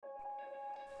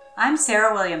I'm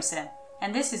Sarah Williamson,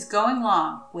 and this is Going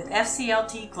Long with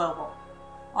FCLT Global.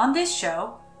 On this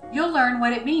show, you'll learn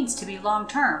what it means to be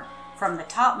long-term from the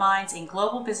top minds in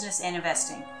global business and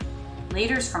investing.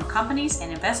 Leaders from companies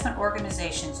and investment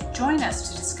organizations join us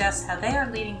to discuss how they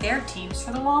are leading their teams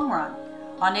for the long run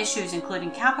on issues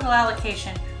including capital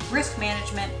allocation, risk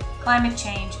management, climate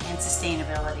change, and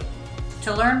sustainability.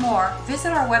 To learn more,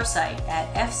 visit our website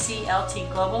at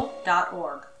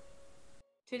fcltglobal.org.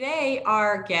 Today,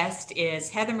 our guest is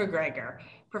Heather McGregor.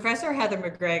 Professor Heather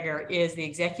McGregor is the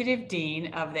Executive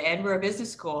Dean of the Edinburgh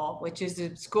Business School, which is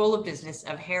the School of Business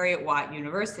of Heriot-Watt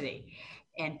University.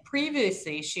 And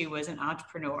previously, she was an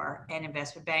entrepreneur and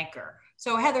investment banker.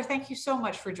 So, Heather, thank you so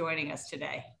much for joining us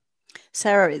today.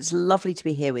 Sarah, it's lovely to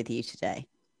be here with you today.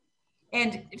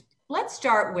 And let's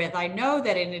start with, I know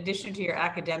that in addition to your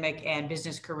academic and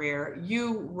business career,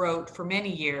 you wrote for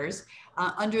many years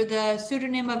under the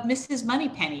pseudonym of Mrs.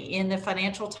 Moneypenny in the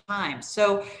Financial Times.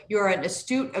 So you're an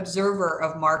astute observer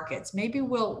of markets. Maybe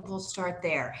we'll start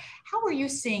there. How are you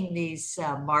seeing these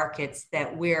markets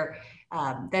that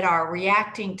that are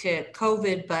reacting to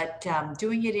COVID, but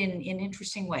doing it in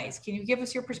interesting ways? Can you give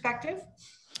us your perspective?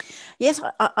 Yes,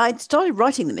 I started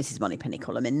writing the Mrs. Moneypenny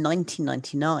column in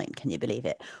 1999. Can you believe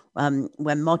it?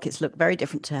 When markets look very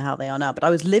different to how they are now. But I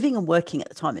was living and working at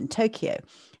the time in Tokyo,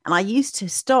 and I used to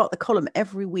start the column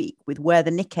every week with where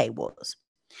the Nikkei was.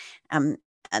 And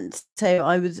so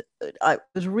I was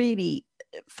really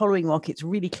following markets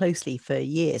really closely for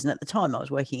years. And at the time, I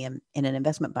was working in an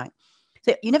investment bank.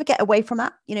 So you never get away from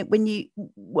that. You know,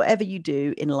 whatever you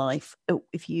do in life,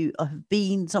 if you have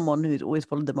been someone who's always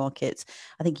followed the markets,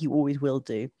 I think you always will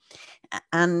do.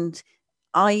 And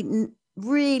I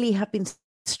really have been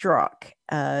struck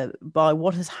by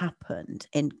what has happened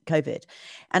in COVID.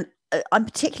 And I'm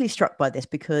particularly struck by this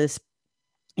because,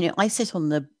 you know, I sit on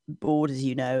the board, as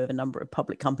you know, of a number of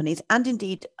public companies and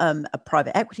indeed a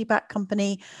private equity-backed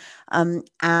company. And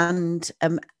I'm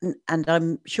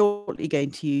shortly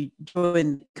going to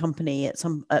join the company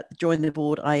join the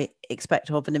board, I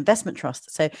expect, of an investment trust.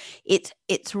 So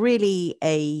it's really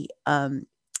quite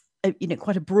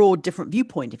a broad, different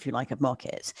viewpoint, if you like, of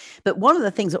markets. But one of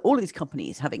the things that all of these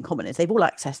companies have in common is they've all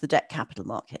accessed the debt capital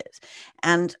markets.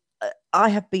 And I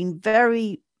have been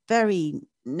very, very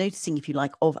noticing, if you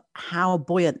like, of how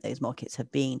buoyant those markets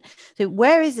have been. So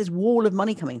where is this wall of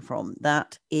money coming from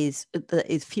that is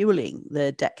fueling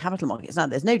the debt capital markets? Now,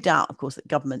 there's no doubt, of course, that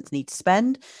governments need to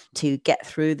spend to get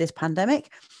through this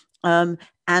pandemic. And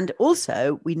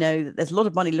also, we know that there's a lot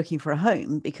of money looking for a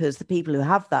home because the people who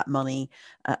have that money,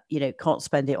 can't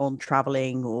spend it on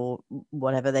traveling or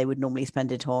whatever they would normally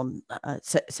spend it on.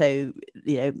 So,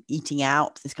 eating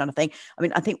out, this kind of thing. I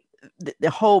mean, I think the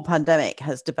whole pandemic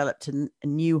has developed a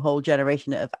new whole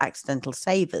generation of accidental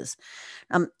savers.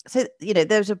 So,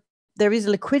 there is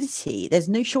a liquidity. There's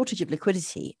no shortage of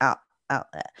liquidity out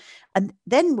there.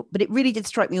 But it really did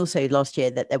strike me also last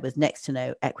year that there was next to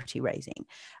no equity raising.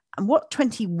 And what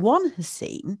 21 has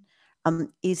seen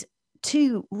is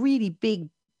two really big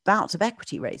bouts of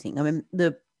equity raising. I mean,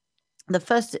 the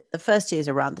first is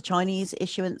around the Chinese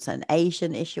issuance and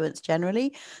Asian issuance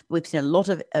generally. We've seen a lot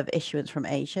of issuance from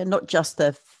Asia, not just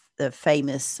the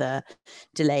famous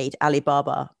delayed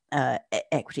Alibaba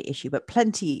equity issue, but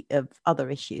plenty of other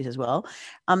issues as well.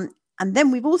 And then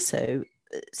we've also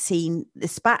seen the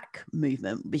SPAC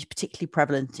movement, which is particularly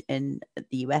prevalent in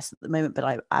the US at the moment, but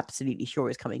I'm absolutely sure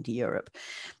is coming to Europe.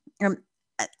 And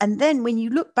then when you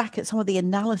look back at some of the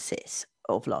analysis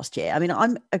of last year, I mean,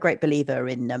 I'm a great believer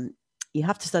in you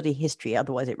have to study history,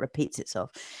 otherwise it repeats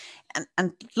itself.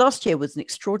 And last year was an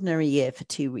extraordinary year for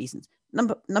two reasons.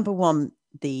 Number one,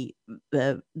 the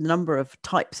number of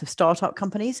types of startup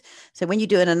companies. So when you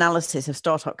do an analysis of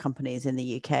startup companies in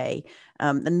the UK,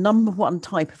 the number one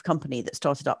type of company that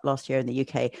started up last year in the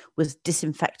UK was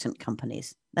disinfectant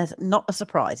companies. That's not a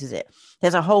surprise, is it?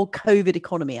 There's a whole COVID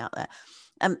economy out there.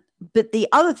 But the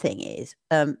other thing is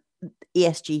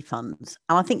ESG funds.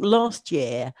 And I think last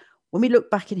year, when we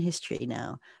look back in history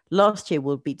now, last year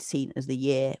will be seen as the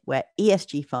year where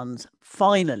ESG funds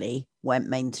finally went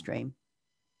mainstream.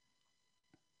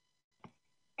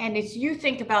 And as you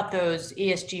think about those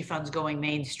ESG funds going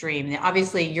mainstream,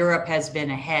 obviously Europe has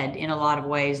been ahead in a lot of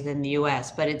ways than the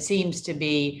US, but it seems to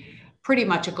be pretty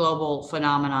much a global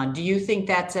phenomenon. Do you think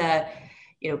that's a,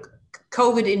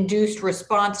 COVID-induced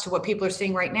response to what people are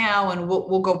seeing right now, and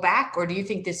we'll go back, or do you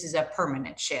think this is a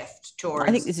permanent shift towards?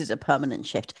 I think this is a permanent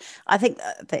shift. I think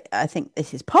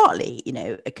this is partly,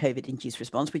 a COVID-induced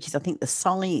response, which is, I think, the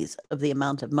size of the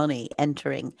amount of money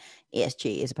entering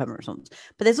ESG is a permanent response.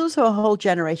 But there's also a whole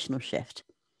generational shift.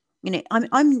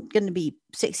 I'm going to be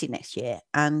 60 next year,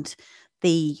 and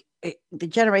the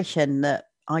generation that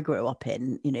I grew up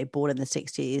in, born in the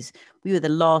 60s, we were the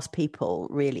last people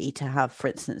really to have, for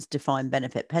instance, defined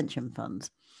benefit pension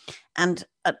funds. And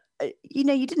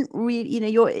you didn't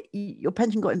really, your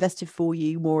pension got invested for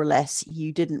you more or less.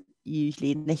 You didn't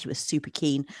usually, unless you were super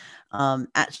keen,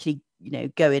 actually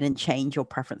go in and change your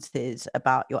preferences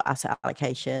about your asset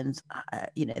allocations.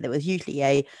 There was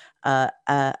usually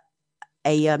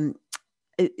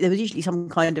there was usually some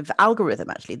kind of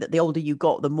algorithm actually, that the older you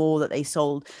got, the more that they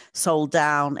sold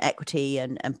down equity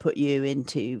and put you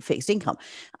into fixed income.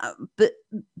 But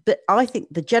I think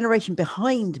the generation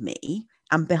behind me,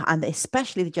 and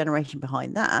especially the generation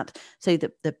behind that, so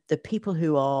the people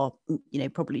who are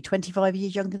probably 25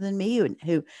 years younger than me, and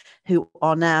who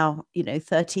are now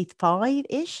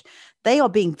 35-ish, they are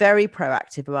being very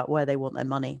proactive about where they want their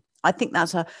money. I think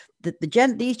that's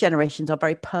these generations are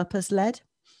very purpose led.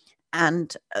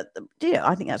 And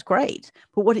I think that's great.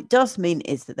 But what it does mean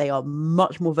is that they are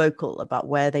much more vocal about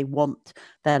where they want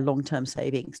their long-term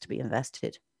savings to be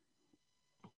invested.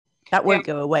 That won't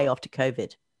go away after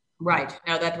COVID. Right.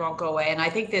 No, that won't go away. And I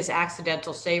think this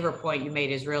accidental saver point you made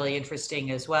is really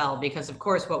interesting as well, because of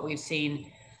course, what we've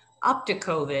seen up to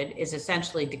COVID is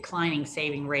essentially declining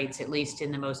saving rates, at least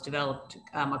in the most developed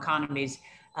economies.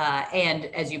 And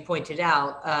as you pointed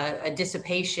out, a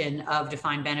dissipation of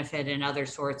defined benefit and other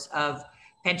sorts of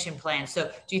pension plans.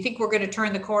 So do you think we're going to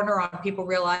turn the corner on people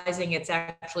realizing it's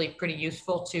actually pretty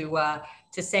useful to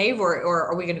save, or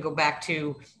are we going to go back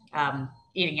to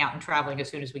eating out and traveling as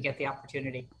soon as we get the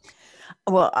opportunity?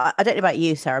 Well, I don't know about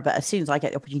you, Sarah, but as soon as I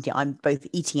get the opportunity, I'm both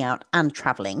eating out and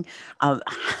traveling.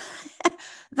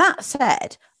 That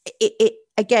said,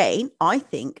 again, I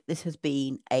think this has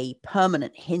been a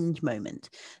permanent hinge moment.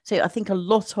 So I think a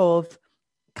lot of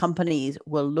companies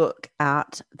will look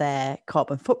at their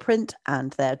carbon footprint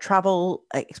and their travel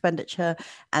expenditure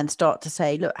and start to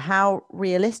say, look, how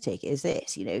realistic is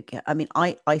this? I mean,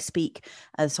 I speak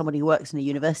as somebody who works in a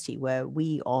university where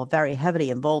we are very heavily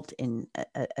involved in,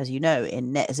 as you know,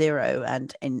 in net zero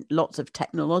and in lots of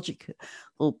technological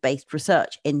based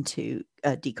research into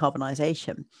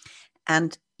decarbonisation.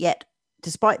 And yet,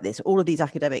 despite this, all of these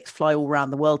academics fly all around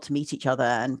the world to meet each other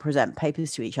and present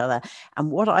papers to each other.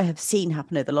 And what I have seen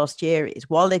happen over the last year is,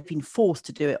 while they've been forced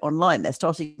to do it online, they're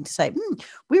starting to say,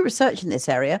 we're researching this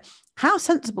area. How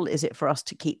sensible is it for us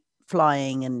to keep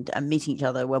flying and meeting each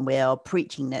other when we are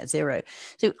preaching net zero?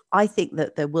 So I think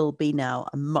that there will be now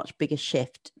a much bigger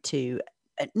shift to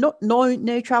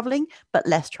no traveling, but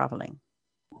less traveling.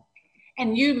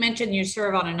 And you mentioned you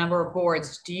serve on a number of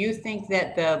boards. Do you think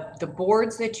that the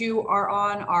boards that you are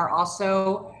on are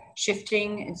also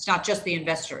shifting? It's not just the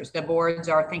investors. The boards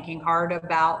are thinking hard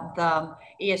about the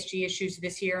ESG issues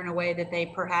this year in a way that they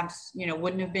perhaps,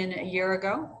 wouldn't have been a year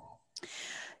ago?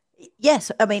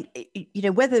 Yes, I mean,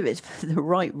 whether it's for the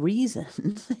right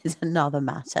reasons is another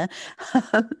matter.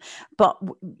 But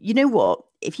you know what?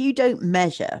 If you don't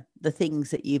measure the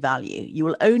things that you value, you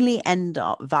will only end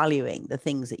up valuing the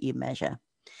things that you measure.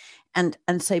 And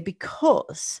so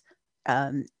because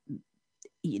ESG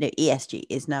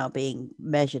is now being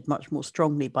measured much more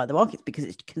strongly by the markets because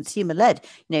it's consumer led.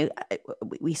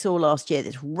 We saw last year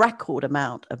this record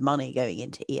amount of money going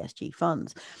into ESG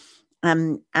funds,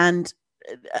 and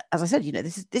as I said,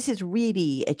 this is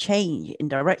really a change in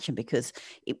direction because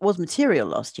it was material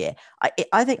last year.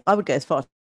 I think I would go as far as to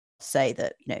say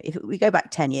that, if we go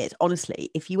back 10 years, honestly,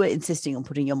 if you were insisting on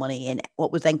putting your money in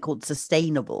what was then called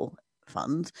sustainable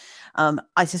funds,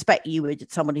 I suspect you were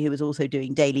somebody who was also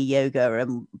doing daily yoga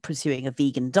and pursuing a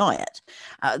vegan diet.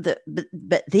 But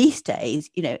these days,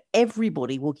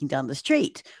 everybody walking down the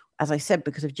street, as I said,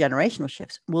 because of generational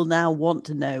shifts, will now want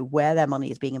to know where their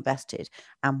money is being invested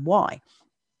and why.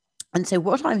 And so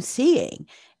what I'm seeing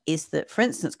is that, for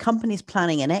instance, companies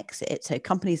planning an exit, so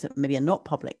companies that maybe are not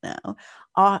public now,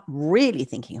 are really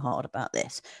thinking hard about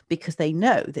this because they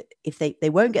know that if they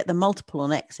won't get the multiple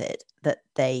on exit that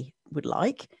they would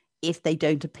like, if they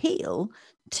don't appeal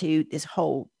to this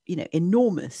whole,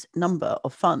 enormous number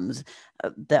of funds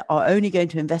that are only going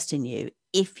to invest in you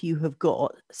if you have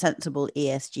got sensible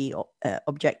ESG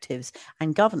objectives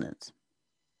and governance.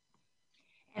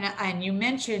 And you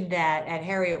mentioned that at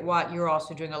Heriot-Watt, you're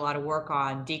also doing a lot of work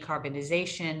on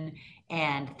decarbonization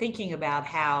and thinking about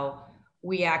how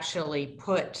we actually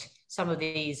put some of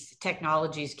these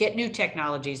technologies, get new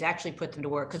technologies, actually put them to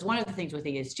work. Because one of the things with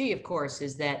ESG, of course,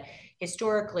 is that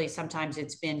historically, sometimes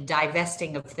it's been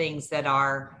divesting of things that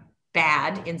are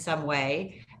bad in some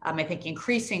way. I think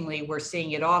increasingly we're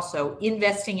seeing it also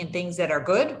investing in things that are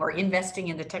good or investing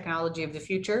in the technology of the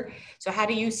future. So how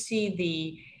do you see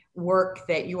the work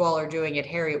that you all are doing at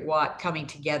Heriot-Watt coming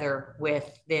together with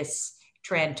this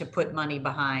trend to put money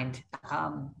behind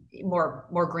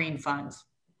more green funds?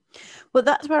 Well,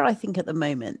 that's where I think at the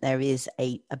moment there is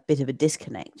a bit of a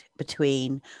disconnect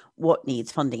between what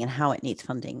needs funding and how it needs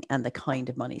funding and the kind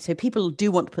of money. So people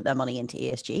do want to put their money into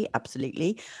ESG,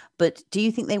 absolutely. But do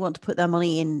you think they want to put their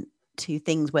money into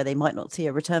things where they might not see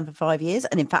a return for 5 years,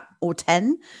 and in fact, or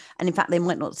 10, and in fact, they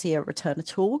might not see a return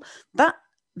at all? That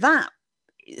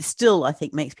still, I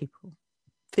think, makes people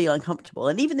feel uncomfortable.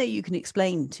 And even though you can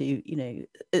explain to,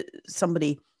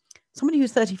 somebody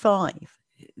who's 35,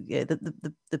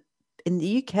 the in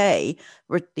the UK,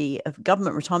 the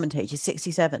government retirement age is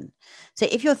 67. So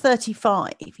if you're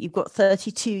 35, you've got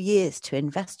 32 years to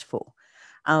invest for.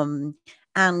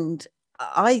 And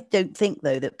I don't think,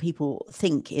 though, that people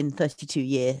think in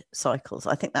 32-year cycles.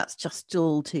 I think that's just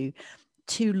still too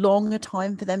long a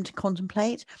time for them to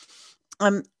contemplate.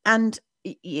 And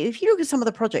if you look at some of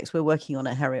the projects we're working on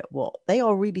at Heriot-Watt, they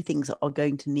are really things that are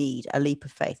going to need a leap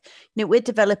of faith. We're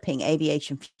developing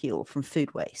aviation fuel from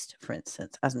food waste, for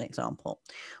instance, as an example.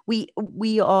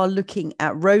 We are looking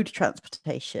at road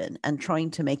transportation and trying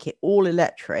to make it all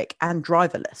electric and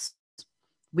driverless,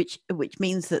 which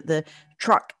means that the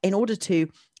truck, in order to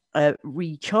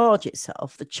recharge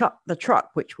itself, the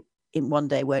truck, which in one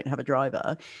day won't have a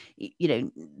driver,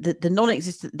 the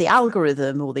non-existent, the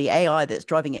algorithm or the AI that's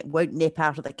driving it won't nip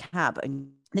out of the cab. And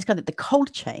this kind of the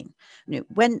cold chain,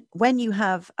 when you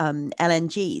have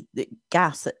LNG, the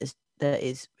gas that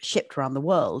is shipped around the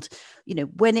world,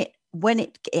 when it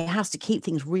has to keep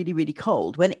things really, really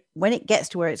cold, when it gets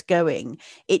to where it's going,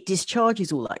 it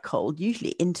discharges all that cold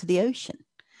usually into the ocean.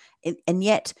 And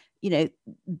yet,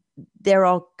 there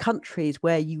are countries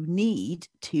where you need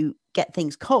to get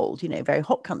things cold, very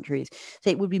hot countries. So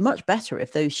it would be much better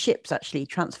if those ships actually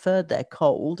transferred their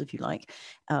cold, if you like,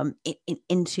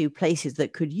 into places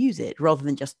that could use it rather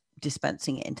than just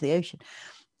dispensing it into the ocean.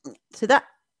 So that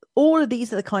all of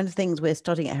these are the kinds of things we're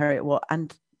studying at Heriot-Watt,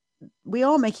 and we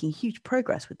are making huge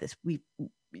progress with this.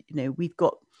 We've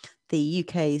got the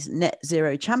UK's net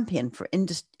zero champion for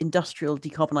industrial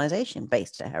decarbonisation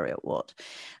based at Heriot-Watt.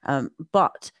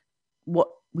 But what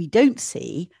we don't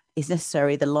see is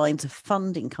necessarily the lines of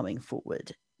funding coming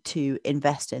forward to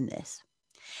invest in this.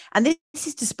 And this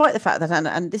is despite the fact that,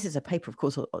 and this is a paper, of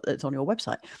course, that's on your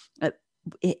website,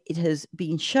 it has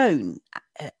been shown,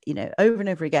 over and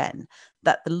over again,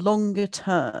 that the longer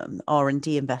term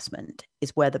R&D investment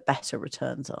is where the better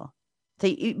returns are. So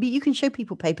you can show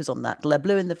people papers on that. They're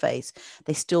blue in the face.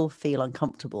 They still feel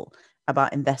uncomfortable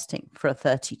about investing for a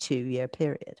 32-year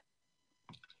period.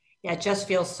 Yeah, it just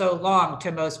feels so long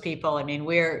to most people. I mean,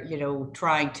 we're,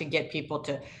 trying to get people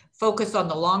to focus on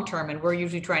the long term, and we're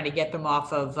usually trying to get them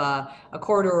off of a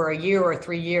quarter or a year or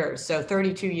 3 years. So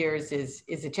 32 years is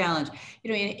a challenge.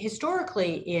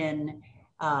 Historically in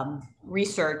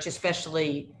research,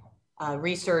 especially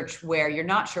research where you're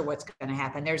not sure what's going to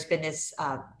happen, there's been this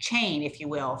chain, if you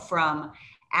will, from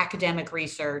academic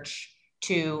research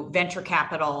to venture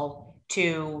capital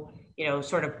to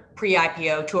sort of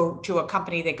pre-IPO to a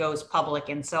company that goes public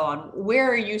and so on. Where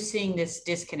are you seeing this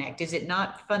disconnect? Is it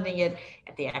not funding it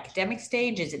at the academic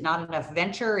stage? Is it not enough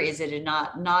venture? Is it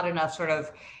not enough sort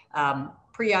of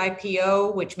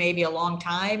pre-IPO, which may be a long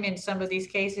time in some of these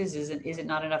cases? Is it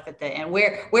not enough at the end?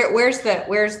 Where's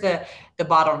the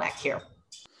bottleneck here?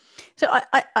 So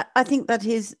I think that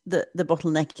is the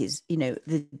bottleneck is,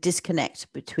 the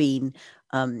disconnect between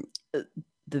the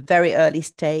very early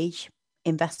stage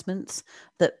investments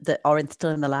that are still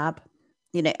in the lab.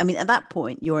 At that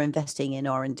point you're investing in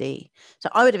R&D. So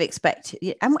I would have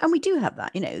expected, and we do have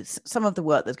that, some of the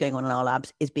work that's going on in our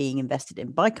labs is being invested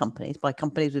in by companies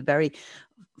with very,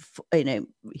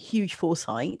 huge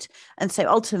foresight. And so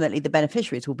ultimately the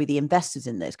beneficiaries will be the investors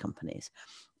in those companies.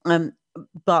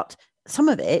 But some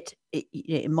of it,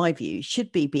 in my view,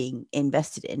 should be being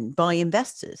invested in by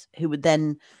investors who would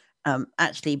then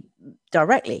actually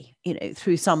directly,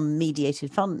 through some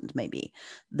mediated fund, maybe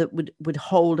that would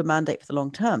hold a mandate for the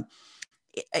long term.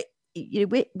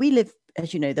 We live,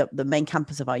 as you know, the main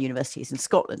campus of our university is in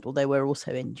Scotland, although we're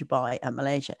also in Dubai and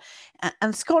Malaysia.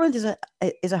 And Scotland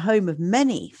is a home of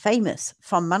many famous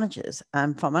fund managers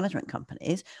and fund management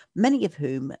companies, many of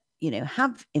whom,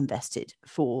 have invested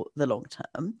for the long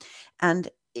term, and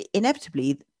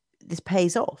inevitably this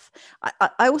pays off.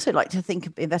 I also like to think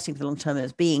of investing for the long term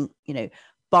as being,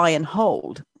 buy and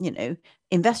hold,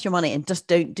 invest your money and just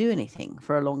don't do anything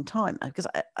for a long time. Because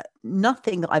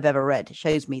nothing that I've ever read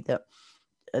shows me that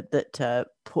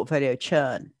portfolio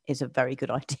churn is a very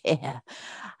good idea.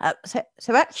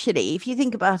 So actually, if you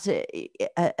think about it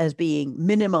as being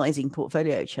minimizing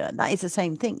portfolio churn, that is the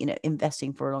same thing,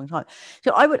 investing for a long time.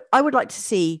 So I would like to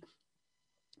see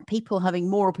people having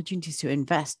more opportunities to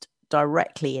invest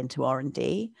directly into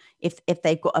R&D if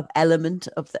they've got an element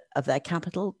of their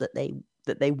capital that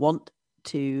they want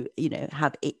to,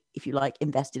 have it, if you like,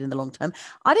 invested in the long term.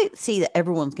 I don't see that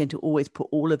everyone's going to always put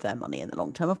all of their money in the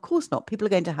long term. Of course not. People are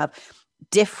going to have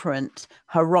different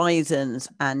horizons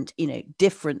and,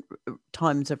 different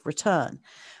times of return.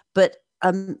 But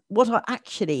what I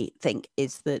actually think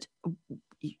is that,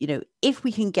 if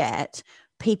we can get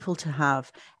people to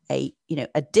have a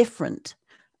different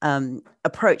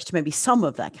approach to maybe some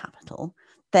of their capital,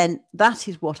 then that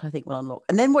is what I think will unlock.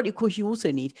 And then what, of course, you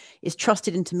also need is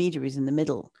trusted intermediaries in the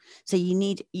middle. So you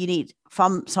need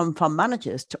some fund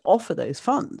managers to offer those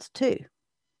funds too.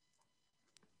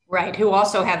 Right, who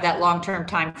also have that long-term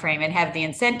time frame and have the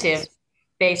incentive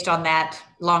based on that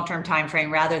long-term time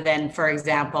frame, rather than, for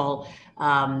example,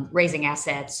 raising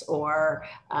assets or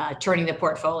churning the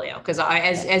portfolio. Because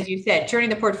as you said, churning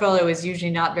the portfolio is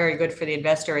usually not very good for the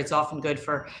investor. It's often good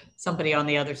for somebody on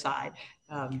the other side.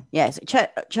 Yes,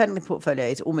 churning the portfolio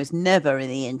is almost never in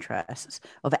the interests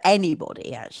of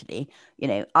anybody, actually,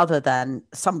 other than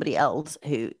somebody else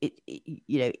who,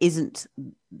 isn't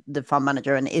the fund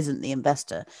manager and isn't the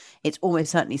investor. It's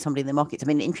almost certainly somebody in the markets. I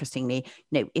mean, interestingly,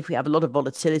 if we have a lot of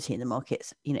volatility in the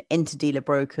markets, interdealer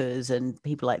brokers and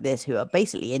people like this who are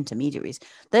basically intermediaries,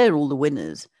 they're all the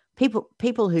winners.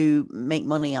 People who make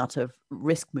money out of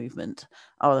risk movement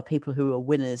are the people who are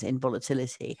winners in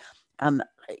volatility.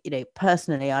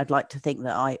 Personally, I'd like to think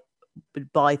that I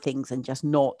would buy things and just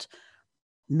not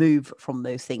move from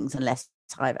those things unless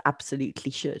I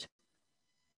absolutely should.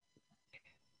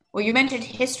 Well, you mentioned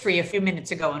history a few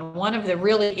minutes ago, and one of the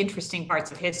really interesting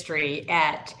parts of history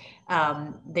at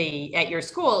your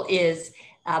school is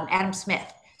Adam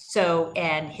Smith. So,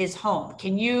 and his home.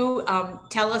 Can you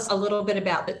tell us a little bit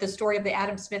about the story of the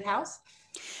Adam Smith house?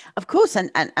 Of course, and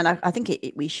I think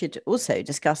we should also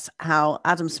discuss how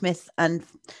Adam Smith and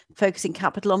focusing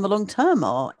capital on the long term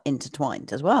are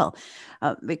intertwined as well,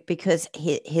 because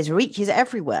his reach is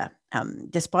everywhere,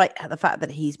 despite the fact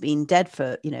that he's been dead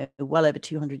for well over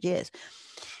 200 years.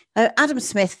 Adam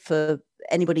Smith, for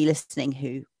anybody listening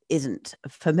who isn't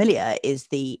familiar, is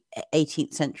the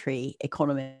 18th century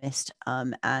economist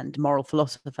and moral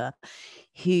philosopher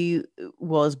who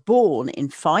was born in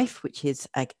Fife, which is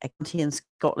a county in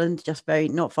Scotland, just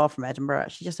not far from Edinburgh,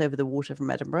 actually just over the water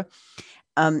from Edinburgh.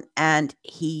 And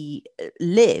he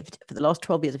lived for the last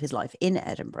 12 years of his life in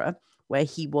Edinburgh, where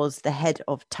he was the head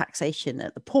of taxation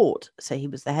at the port. So he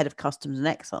was the head of customs and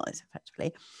excise,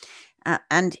 effectively.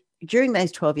 And during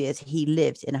those 12 years, he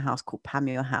lived in a house called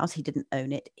Panmure House. He didn't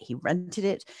own it. He rented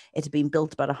it. It had been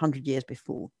built about 100 years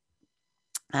before.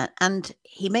 And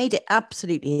he made it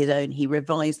absolutely his own. He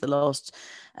revised the last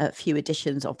few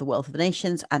editions of The Wealth of the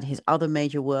Nations and his other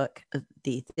major work,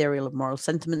 The Ethereal of Moral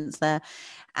Sentiments there.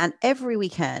 And every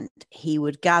weekend, he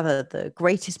would gather the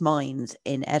greatest minds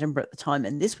in Edinburgh at the time.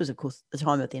 And this was, of course, the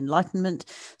time of the Enlightenment.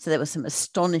 So there were some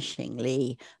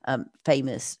astonishingly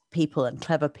famous people and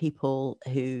clever people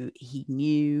who he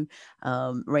knew,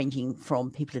 ranging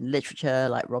from people in literature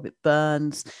like Robert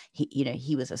Burns.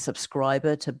 He was a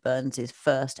subscriber to Burns's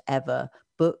first ever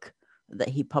book that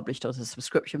he published as a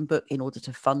subscription book in order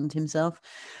to fund himself.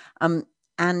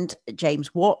 And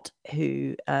James Watt,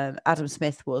 who Adam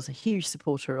Smith was a huge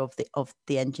supporter of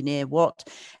the engineer Watt,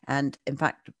 and in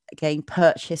fact, again,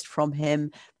 purchased from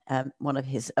him one of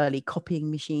his early copying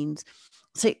machines.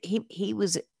 So he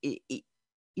was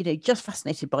just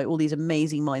fascinated by all these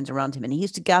amazing minds around him. And he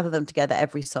used to gather them together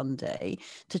every Sunday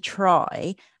to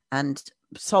try and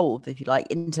solve, if you like,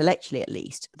 intellectually at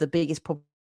least, the biggest problem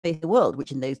in the world,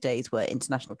 which in those days were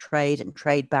international trade and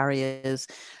trade barriers,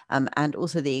 and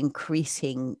also the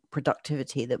increasing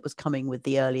productivity that was coming with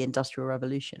the early Industrial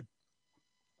Revolution.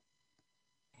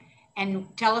 And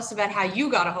tell us about how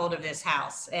you got a hold of this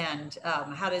house, and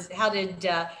how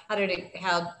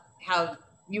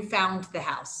you found the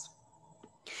house.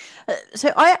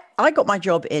 So I got my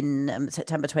job in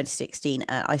September 2016.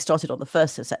 I started on the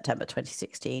 1st of September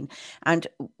 2016. And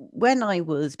when I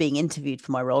was being interviewed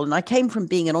for my role, and I came from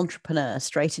being an entrepreneur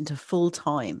straight into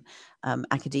full-time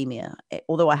academia,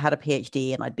 although I had a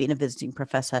PhD and I'd been a visiting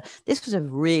professor, this was a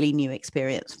really new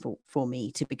experience for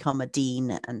me to become a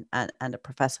dean and a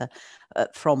professor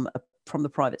from the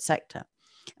private sector.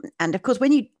 And of course,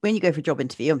 when you go for a job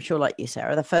interview, I'm sure like you,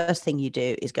 Sarah, the first thing you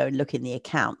do is go and look in the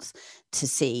accounts to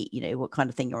see, what kind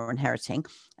of thing you're inheriting.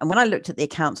 And when I looked at the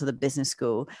accounts of the business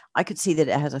school, I could see that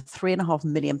it has a £3.5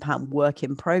 million work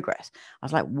in progress. I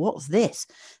was like, what's this?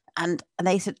 And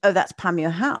they said, oh, that's Panmure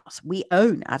House. We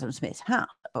own Adam Smith's house.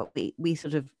 We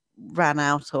sort of ran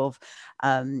out of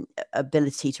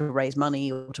ability to raise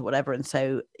money or to whatever, and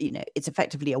so it's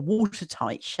effectively a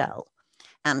watertight shell.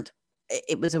 And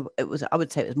it was I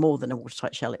would say it was more than a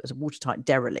watertight shell. It was a watertight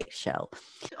derelict shell.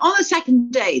 On the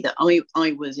second day that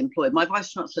I was employed, my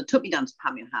vice chancellor took me down to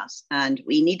Panmure House, and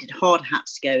we needed hard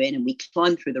hats to go in, and we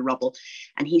climbed through the rubble,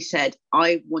 and he said,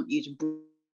 I want you to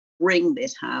bring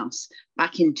this house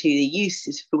back into the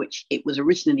uses for which it was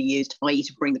originally used, i.e.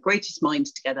 to bring the greatest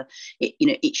minds together.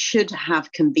 It should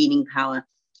have convening power,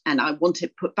 and I want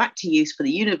it put back to use for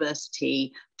the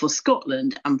university, for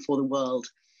Scotland, and for the world.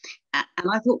 And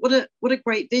I thought, what a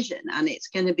great vision, and it's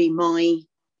going to be my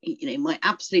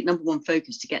absolute number one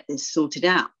focus to get this sorted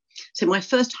out. So my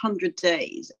first 100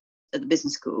 days at the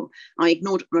business school, I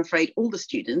ignored, I'm afraid, all the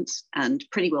students and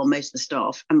pretty well most of the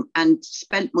staff, and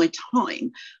spent my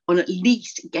time on at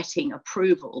least getting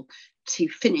approval to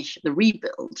finish the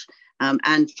rebuild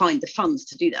and find the funds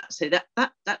to do that. So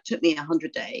that took me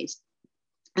 100 days.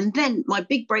 And then my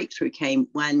big breakthrough came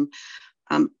when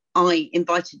I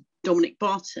invited Dominic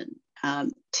Barton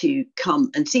to come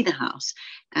and see the house,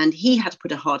 and he had to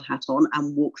put a hard hat on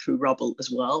and walk through rubble as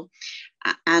well.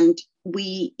 And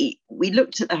we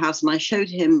looked at the house, and I showed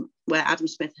him where Adam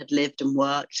Smith had lived and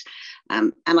worked,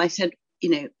 and I said,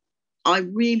 I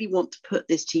really want to put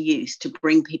this to use to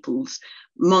bring people's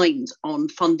minds on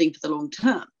funding for the long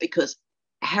term, because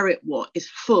Heriot-Watt is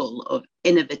full of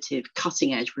innovative,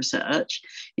 cutting edge research.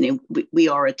 We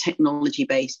are a technology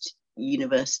based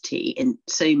university in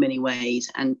so many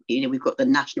ways, and we've got the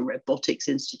National Robotics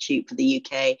Institute for the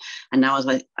UK, and now as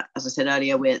I said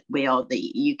earlier, we are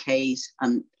the UK's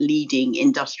leading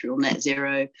industrial net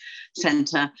zero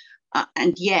centre,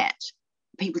 and yet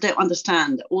people don't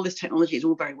understand that all this technology is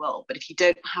all very well, but if you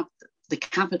don't have the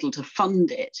capital to fund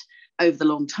it over the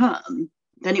long term,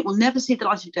 then it will never see the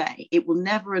light of day. It will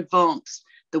never advance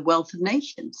the wealth of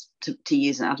nations, to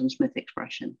use an Adam Smith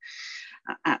expression.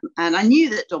 And I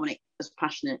knew that Dominic was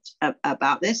passionate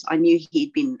about this. I knew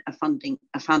he'd been a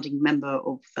founding member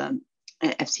of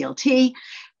FCLT,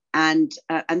 and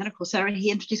then of course, Sarah, he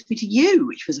introduced me to you,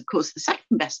 which was of course the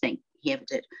second best thing he ever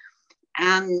did.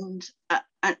 And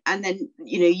then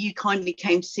you kindly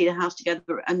came to see the house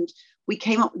together, and we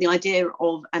came up with the idea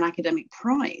of an academic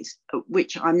prize,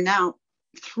 which I'm now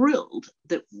thrilled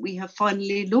that we have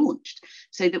finally launched,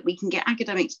 so that we can get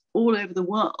academics all over the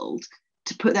world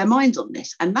to put their minds on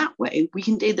this. And that way we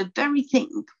can do the very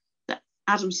thing that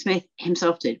Adam Smith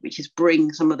himself did, which is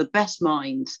bring some of the best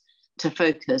minds to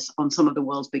focus on some of the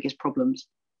world's biggest problems.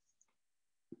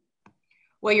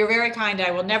 Well, you're very kind.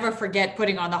 I will never forget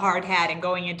putting on the hard hat and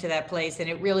going into that place. And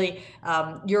it really,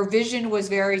 your vision was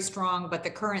very strong, but the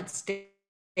current state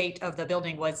of the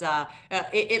building was,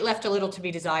 it left a little to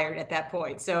be desired at that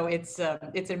point. So it's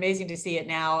amazing to see it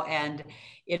now. And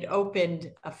it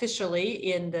opened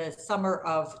officially in the summer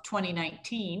of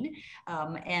 2019.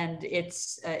 And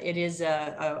it is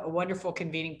a wonderful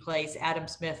convening place. Adam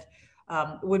Smith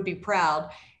would be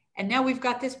proud. And now we've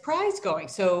got this prize going.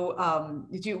 So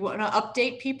do you want to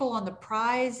update people on the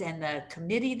prize and the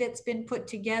committee that's been put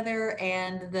together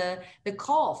and the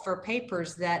call for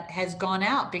papers that has gone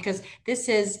out? Because this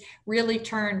has really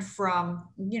turned from,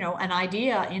 an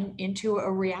idea into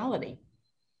a reality.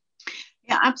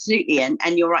 Yeah, absolutely. And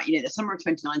you're right. The summer of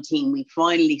 2019, we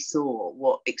finally saw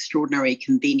what extraordinary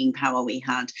convening power we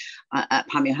had at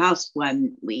Panmure House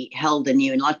when we held a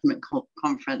New Enlightenment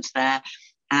conference there.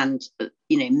 And,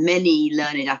 many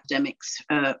learned academics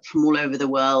from all over the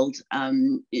world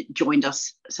joined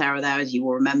us, Sarah, there, as you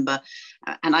will remember.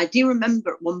 And I do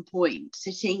remember at one point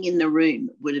sitting in the room,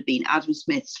 would have been Adam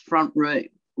Smith's front room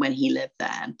when he lived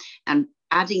there, and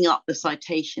adding up the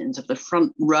citations of the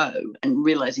front row and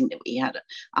realizing that we had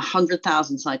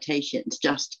 100,000 citations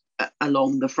just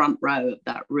along the front row of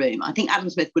that room. I think Adam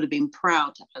Smith would have been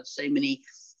proud to have so many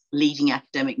leading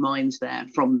academic minds there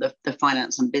from the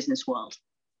finance and business world.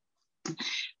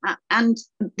 And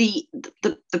the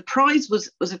prize was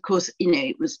of course,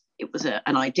 it was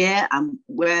an idea, and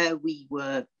where we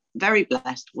were very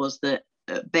blessed was that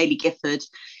Baillie Gifford,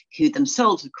 who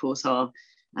themselves of course are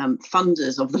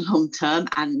funders of the long term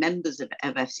and members of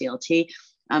FCLT,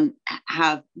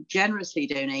 have generously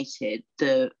donated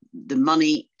the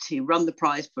money to run the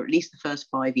prize for at least the first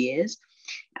 5 years.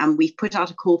 And we've put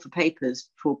out a call for papers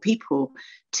for people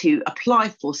to apply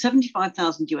for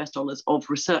 $75,000 of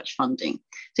research funding.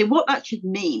 So what that should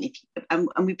mean, and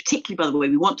we particularly, by the way,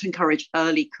 we want to encourage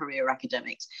early career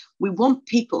academics. We want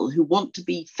people who want to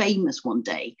be famous one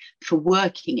day for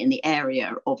working in the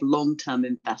area of long-term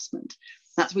investment.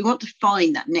 We want to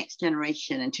find that next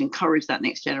generation and to encourage that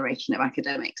next generation of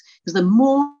academics, because the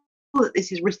more that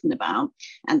this is written about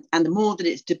and the more that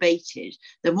it's debated,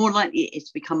 the more likely it is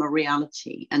to become a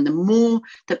reality. And the more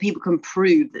that people can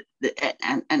prove that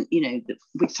and you know, that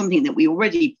with something that we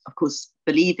already, of course,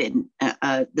 believe in,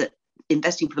 that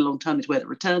investing for the long term is where the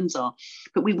returns are.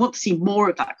 But we want to see more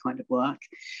of that kind of work.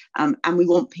 And we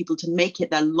want people to make it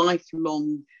their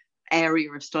lifelong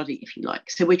area of study, if you like.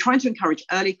 So we're trying to encourage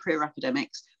early career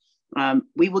academics.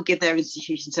 We will give their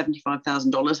institution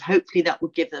 $75,000. Hopefully that will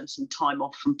give them some time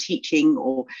off from teaching,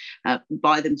 or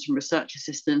buy them some research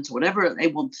assistants, or whatever they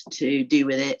want to do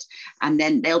with it. And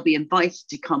then they'll be invited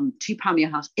to come to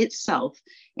Panmure House itself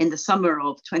in the summer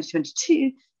of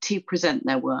 2022 to present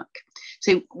their work.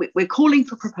 So we're calling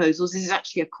for proposals. This is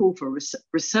actually a call for a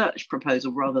research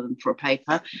proposal rather than for a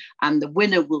paper. And the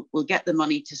winner will get the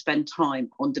money to spend time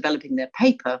on developing their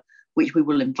paper, which we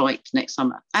will invite next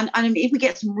summer. And if we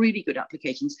get some really good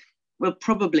applications, we'll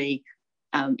probably,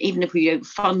 even if we don't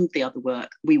fund the other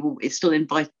work, we will still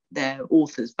invite their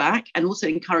authors back and also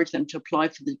encourage them to apply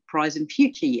for the prize in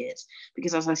future years.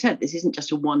 Because as I said, this isn't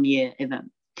just a one-year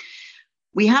event.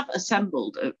 We have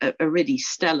assembled a really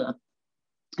stellar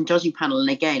judging panel. And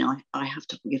again, I have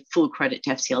to give full credit to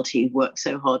FCLT, who worked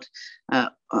so hard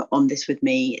on this with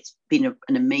me. It's been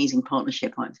an amazing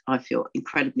partnership. I feel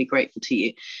incredibly grateful to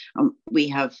you. We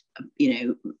have,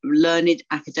 learned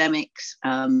academics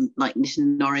like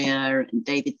Nitin Noria and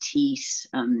David Teese,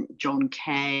 John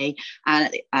Kay,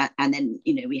 and then,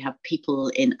 we have people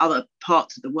in other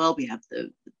parts of the world. We have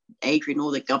Adrian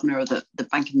Orr, the governor of the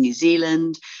Bank of New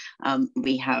Zealand.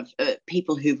 We have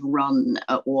people who've run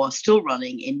or are still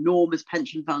running enormous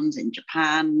pension funds in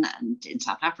Japan and in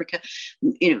South Africa.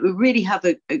 We really have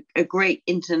a great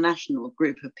international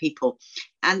group of people.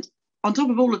 And on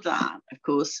top of all of that, of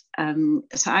course,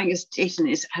 Sir Angus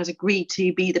Deaton has agreed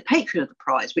to be the patron of the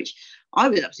prize, which I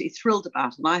was absolutely thrilled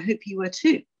about, and I hope you were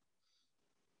too.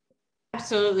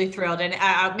 Absolutely thrilled.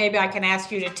 And maybe I can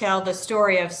ask you to tell the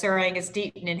story of Sir Angus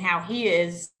Deaton and how he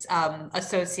is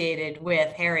associated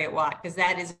with Heriot-Watt, because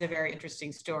that is a very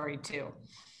interesting story too.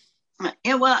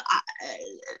 Yeah, well,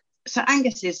 Sir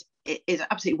Angus is an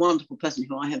absolutely wonderful person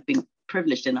who I have been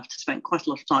privileged enough to spend quite a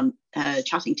lot of time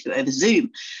chatting to over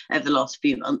Zoom over the last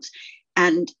few months.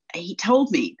 And he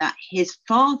told me that his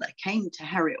father came to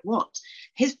Heriot-Watt.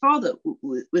 His father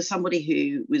was somebody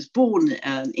who was born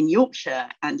in Yorkshire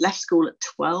and left school at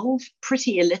 12,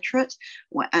 pretty illiterate.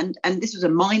 And this was a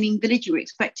mining village. You were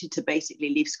expected to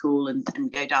basically leave school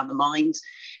and go down the mines.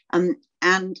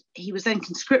 And he was then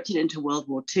conscripted into World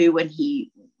War II. When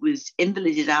he was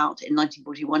invalided out in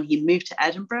 1941, he moved to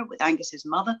Edinburgh with Angus's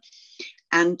mother.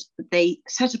 And they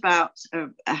set about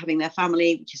having their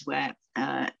family, which is where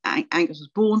Angus was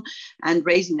born, and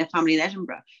raising their family in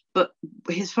Edinburgh. But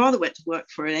his father went to work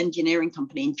for an engineering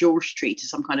company in George Street as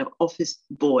some kind of office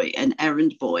boy, an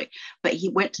errand boy. But he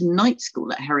went to night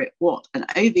school at Heriot-Watt, and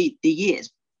over the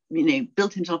years,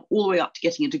 built himself all the way up to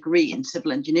getting a degree in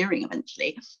civil engineering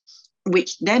eventually,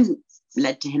 which then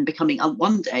led to him becoming,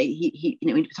 one day, he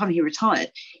by the time he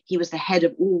retired, he was the head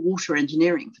of all water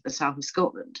engineering for the south of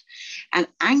Scotland. And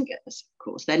Angus, of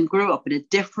course, then grew up in a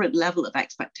different level of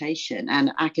expectation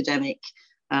and academic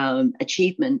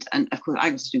achievement. And of course,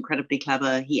 Angus was incredibly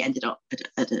clever. He ended up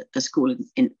at a school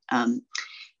in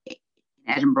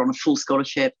Edinburgh on a full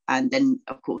scholarship, and then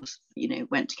of course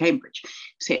went to Cambridge.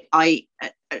 So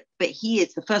but he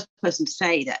is the first person to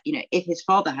say that if his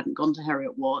father hadn't gone to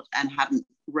Heriot-Watt and hadn't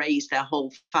raised their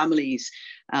whole family's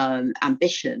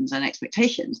ambitions and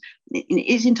expectations,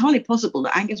 it's entirely possible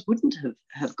that Angus wouldn't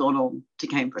have gone on to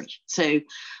Cambridge. So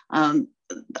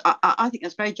I think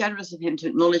that's very generous of him to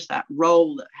acknowledge that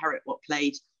role that Heriot-Watt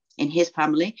played in his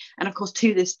family. And of course,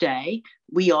 to this day,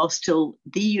 we are still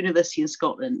the university in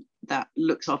Scotland that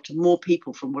looks after more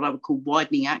people from what I would call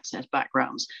widening access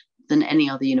backgrounds than any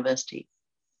other university.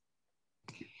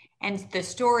 And the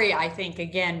story, I think,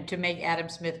 again, to make Adam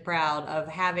Smith proud of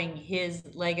having his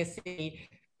legacy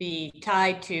be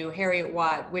tied to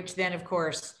Heriot-Watt, which then, of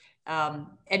course,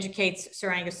 educates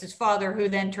Sir Angus's father, who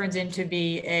then turns into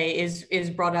be is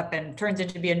brought up and turns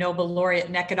into be a Nobel laureate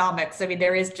in economics. I mean,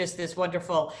 there is just this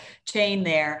wonderful chain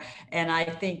there. And I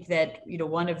think that,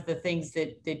 one of the things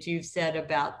that you've said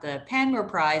about the Panmure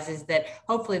Prize is that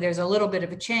hopefully there's a little bit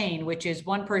of a chain, which is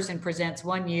one person presents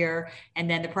one year, and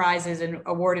then the prize is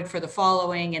awarded for the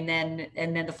following, and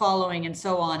then the following, and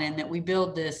so on. And that we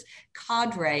build this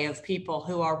cadre of people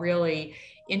who are really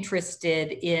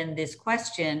interested in this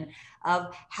question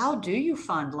of how do you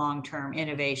fund long-term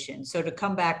innovation? So to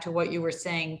come back to what you were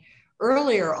saying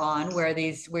earlier on, where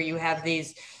you have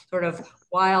these sort of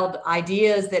wild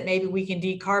ideas that maybe we can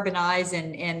decarbonize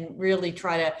and really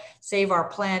try to save our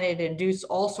planet and do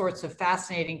all sorts of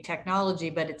fascinating technology,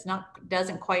 but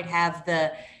doesn't quite have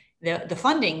the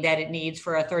funding that it needs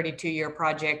for a 32-year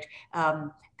project.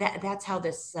 That's how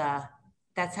this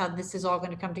is all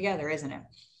going to come together, isn't it?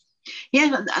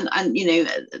 Yeah, and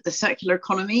the circular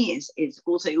economy is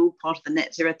also all part of the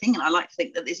net zero thing, and I like to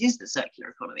think that this is the circular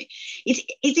economy.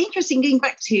 It's interesting going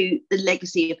back to the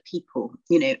legacy of people,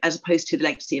 as opposed to the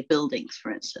legacy of buildings,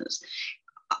 for instance.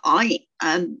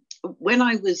 When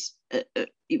I was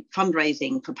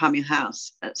fundraising for Panmure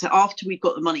House, so after we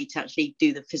got the money to actually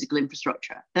do the physical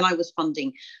infrastructure, then I was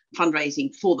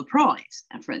fundraising for the prize,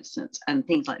 for instance, and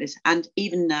things like this. And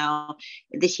even now,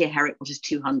 this year, Heriot Watt is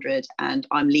 200, and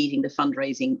I'm leading the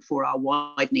fundraising for our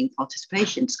widening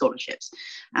participation scholarships.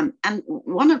 And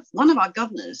one of our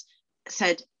governors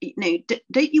said,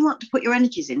 don't you want to put your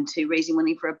energies into raising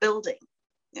money for a building,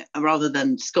 rather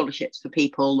than scholarships for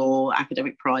people or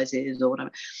academic prizes or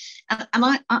whatever?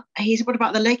 And he said, what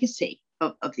about the legacy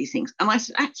of these things? And I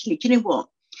said, actually, do you know what?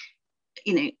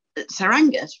 Sir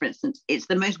Angus, for instance, it's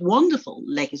the most wonderful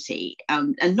legacy,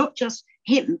 and not just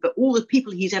him, but all the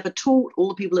people he's ever taught, all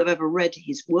the people who have ever read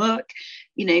his work.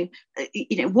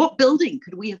 What building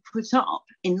could we have put up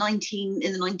in the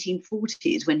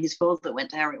 1940s when his father went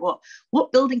to Heriot Watt?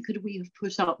 What building could we have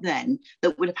put up then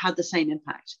that would have had the same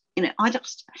impact?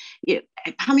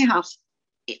 Panmure House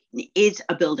is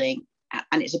a building,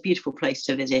 and it's a beautiful place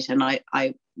to visit, and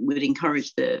I would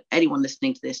encourage anyone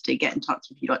listening to this to get in touch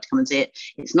if you'd like to come and see it.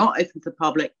 It's not open for the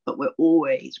public, but we're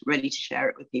always ready to share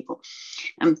it with people.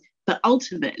 But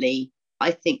ultimately,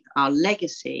 I think our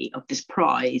legacy of this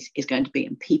prize is going to be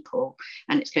in people,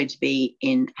 and it's going to be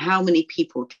in how many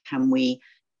people can we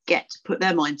get to put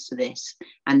their minds to this.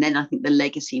 And then I think the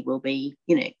legacy will be,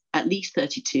 at least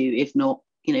 32, if not,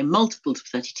 multiples of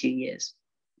 32 years.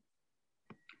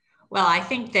 Well, I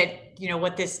think that,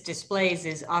 what this displays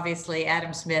is obviously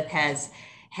Adam Smith has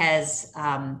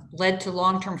led to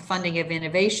long-term funding of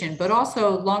innovation, but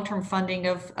also long-term funding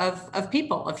of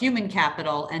people, of human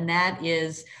capital. And that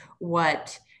is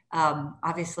what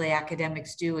obviously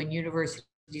academics do and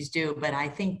universities do. But I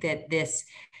think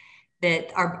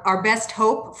that our best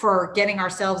hope for getting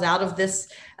ourselves out of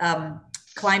this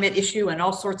climate issue and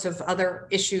all sorts of other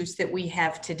issues that we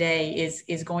have today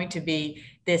is going to be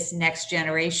this next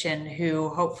generation who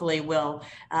hopefully will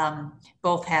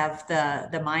both have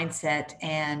the mindset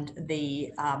and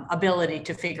the ability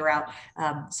to figure out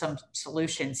some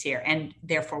solutions here, and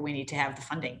therefore we need to have the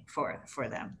funding for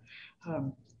them.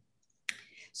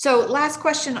 So last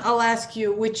question I'll ask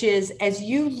you, which is, as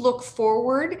you look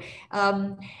forward,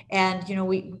 and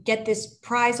we get this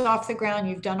prize off the ground,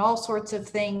 you've done all sorts of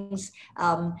things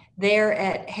there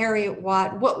at Heriot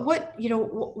Watt.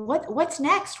 What's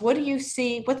next? What do you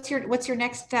see? What's your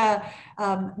next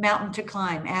mountain to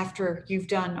climb after you've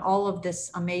done all of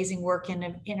this amazing work in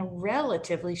a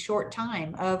relatively short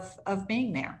time of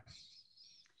being there?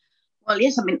 Well,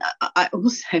 yes, I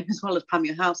also, as well as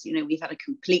Panmure House, we've had a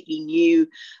completely new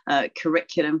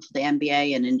curriculum for the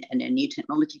MBA and a new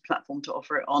technology platform to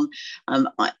offer it on.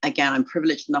 I'm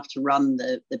privileged enough to run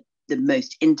the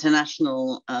most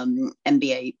international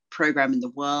MBA program in the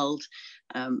world.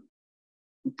 To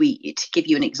give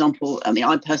you an example,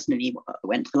 I personally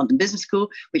went to the London Business School,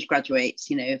 which graduates,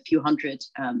 a few hundred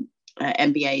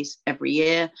MBAs every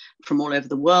year from all over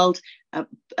the world.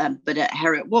 But at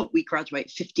Heriot Watt, we graduate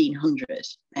 1,500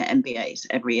 MBAs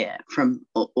every year from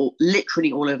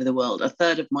literally all over the world. A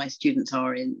third of my students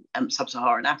are in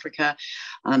sub-Saharan Africa.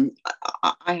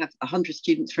 I have 100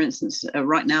 students, for instance,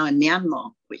 right now in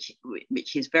Myanmar, which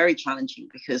is very challenging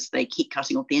because they keep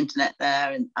cutting off the internet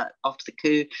there and after the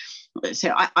coup.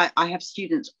 So I have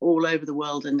students all over the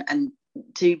world, and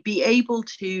to be able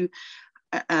to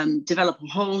develop a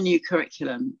whole new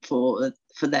curriculum for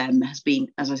them has been,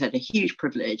 as I said, a huge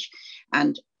privilege,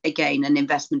 and again an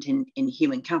investment in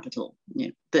human capital.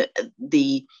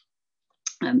 The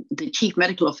chief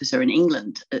medical officer in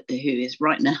England, who is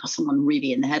right now someone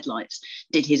really in the headlights,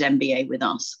 did his MBA with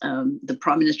us. The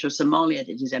Prime Minister of Somalia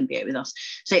did his MBA with us.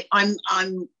 So and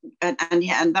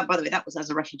that, by the way, that was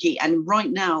as a refugee. And right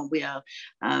now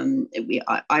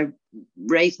I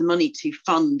raised the money to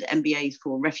fund MBAs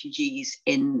for refugees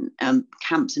in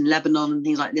camps in Lebanon and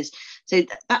things like this. So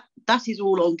that is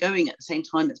all ongoing at the same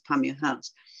time as Panmure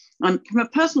House. From a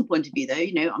personal point of view, though,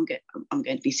 I'm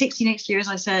going to be 60 next year, as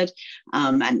I said,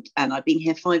 and I've been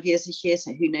here 5 years this year,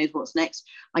 so who knows what's next.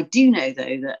 I do know,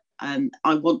 though, that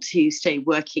I want to stay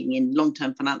working in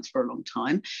long-term finance for a long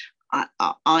time.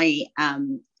 I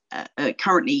am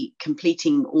currently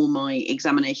completing all my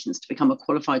examinations to become a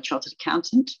qualified chartered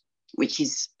accountant, which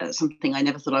is something I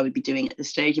never thought I would be doing at this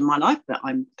stage in my life, but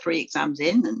I'm 3 exams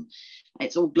in and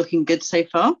it's all looking good so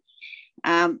far.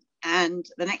 And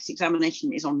the next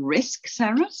examination is on risk,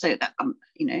 Sarah. So that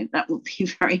that will be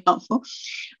very helpful.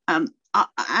 And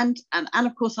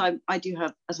of course, I do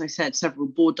have, as I said, several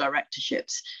board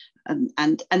directorships. And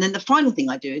then the final thing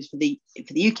I do is for the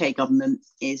UK government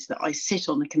is that I sit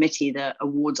on the committee that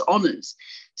awards honours.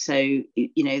 So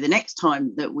the next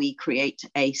time that we create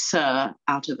a Sir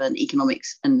out of an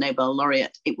economics and Nobel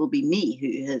laureate, it will be me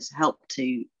who has helped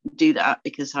to do that,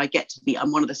 because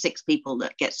I'm one of the 6 people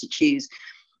that gets to choose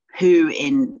who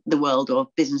in the world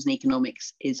of business and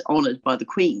economics is honoured by the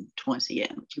Queen twice a year,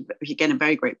 which again, a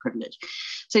very great privilege.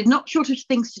 So not shortage of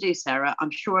things to do, Sarah.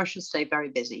 I'm sure I shall stay very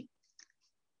busy.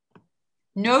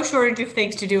 No shortage of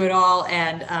things to do at all,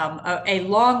 and a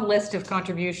long list of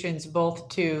contributions both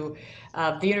to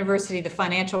the university, the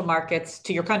financial markets,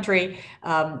 to your country,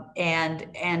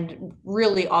 and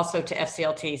really also to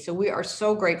FCLT. So we are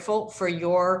so grateful for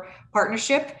your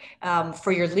partnership,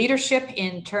 for your leadership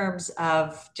in terms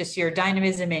of just your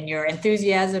dynamism and your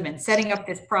enthusiasm and setting up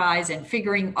this prize and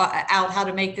figuring out how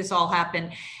to make this all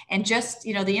happen, and just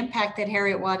the impact that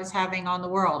Heriot-Watt is having on the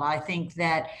world. I think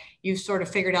that you've sort of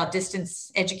figured out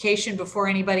distance education before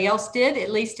anybody else did,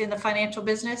 at least in the financial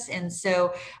business. And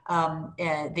so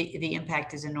the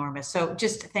impact is enormous. So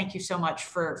just thank you so much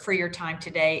for your time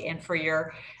today and for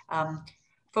your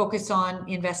focus on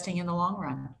investing in the long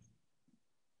run.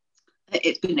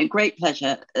 It's been a great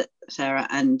pleasure, Sarah,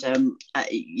 and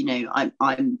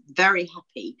I'm very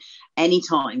happy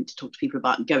anytime to talk to people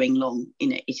about going long.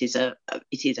 It is an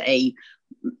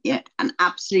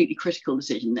absolutely critical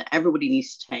decision that everybody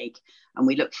needs to take, and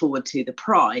we look forward to the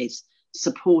prize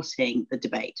supporting the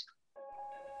debate.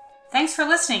 Thanks for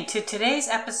listening to today's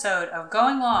episode of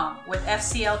Going Long with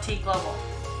FCLT Global.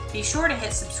 Be sure to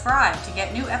hit subscribe to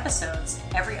get new episodes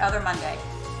every other Monday.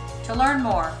 To learn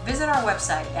more, visit our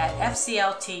website at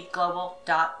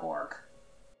fcltglobal.org.